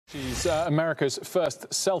She's America's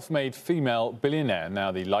first self-made female billionaire.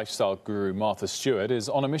 Now the lifestyle guru Martha Stewart is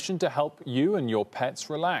on a mission to help you and your pets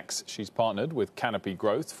relax. She's partnered with Canopy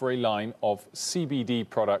Growth for a line of CBD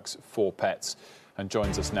products for pets and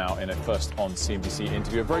joins us now in a first on CNBC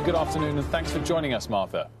interview. A very good afternoon and thanks for joining us,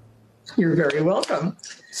 Martha. You're very welcome.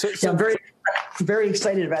 I'm very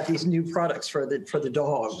excited about these new products for the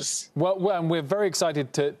dogs. Well, and we're very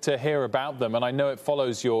excited to hear about them, and I know it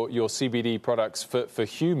follows your CBD products for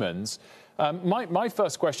humans. My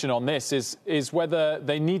first question on this is whether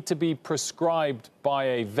they need to be prescribed by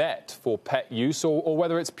a vet for pet use, or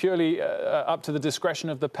whether it's purely up to the discretion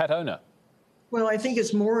of the pet owner. Well, I think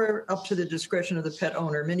it's more up to the discretion of the pet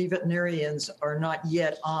owner. Many veterinarians are not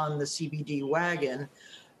yet on the CBD wagon,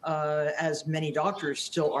 as many doctors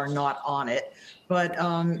still are not on it. But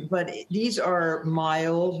these are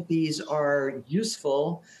mild, these are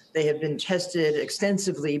useful. They have been tested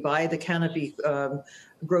extensively by the Canopy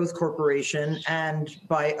Growth Corporation and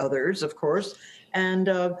by others, of course. And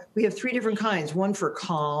we have three different kinds. One for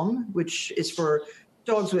calm, which is for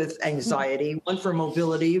dogs with anxiety. One for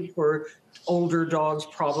mobility, for older dogs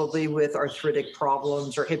probably with arthritic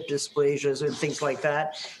problems or hip dysplasias and things like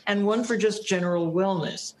that. And one for just general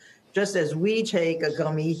wellness. Just as we take a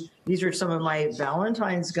gummy, these are some of my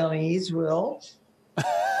Valentine's gummies, Will.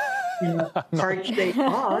 Heart-shaped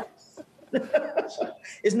box.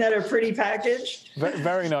 Isn't that a pretty package?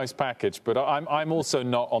 Very nice package, but I'm also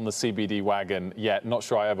not on the CBD wagon yet. Not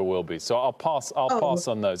sure I ever will be. So I'll pass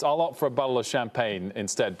on those. I'll opt for a bottle of champagne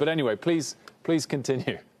instead. But anyway, please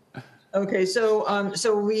continue. Okay,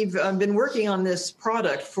 so we've been working on this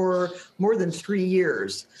product for more than 3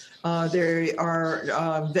 years. They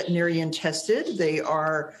are veterinarian tested. They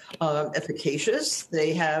are efficacious.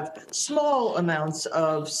 They have small amounts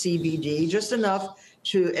of CBD, just enough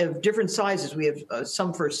to have different sizes. We have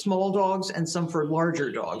some for small dogs and some for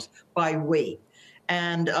larger dogs by weight.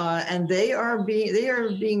 And they are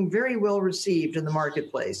being very well received in the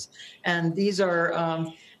marketplace. And these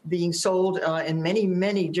are being sold in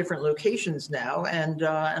many different locations now, and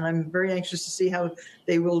I'm very anxious to see how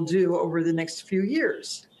they will do over the next few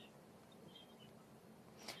years.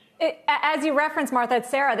 As you referenced, Martha,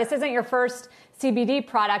 Sarah, this isn't your first CBD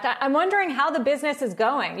product. I'm wondering how the business is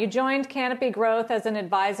going. You joined Canopy Growth as an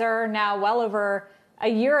advisor now well over a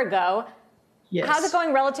year ago. Yes. How's it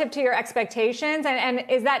going relative to your expectations? And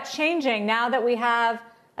is that changing now that we have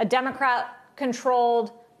a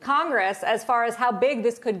Democrat-controlled Congress as far as how big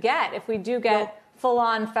this could get if we do get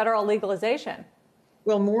full-on federal legalization?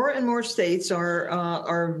 Well, more and more states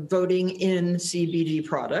are voting in CBD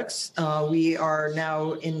products. We are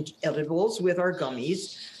now in edibles with our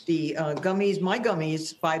gummies. The my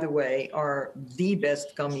gummies, by the way, are the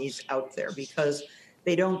best gummies out there because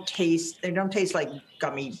they don't taste like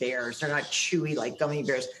gummy bears. They're not chewy like gummy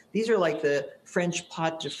bears. These are like the French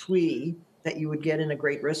pâte de fruits that you would get in a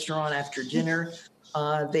great restaurant after dinner.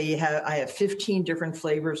 I have 15 different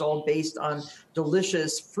flavors, all based on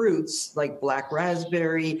delicious fruits like black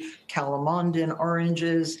raspberry, calamondin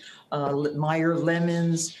oranges, Meyer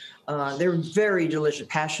lemons. They're very delicious.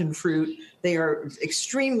 Passion fruit. They are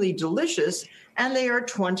extremely delicious, and they are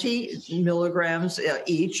 20 milligrams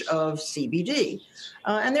each of CBD.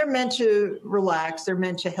 And they're meant to relax. They're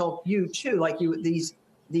meant to help you too. Like these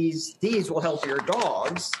will help your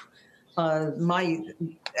dogs. My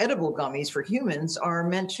edible gummies for humans are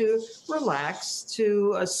meant to relax,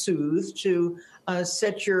 to soothe, to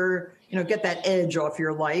set your, get that edge off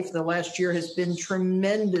your life. The last year has been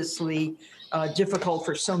tremendously difficult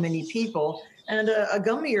for so many people, and a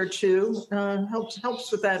gummy or two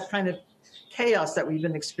helps with that kind of chaos that we've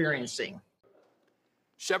been experiencing.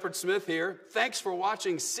 Shepard Smith here. Thanks for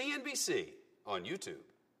watching CNBC on YouTube.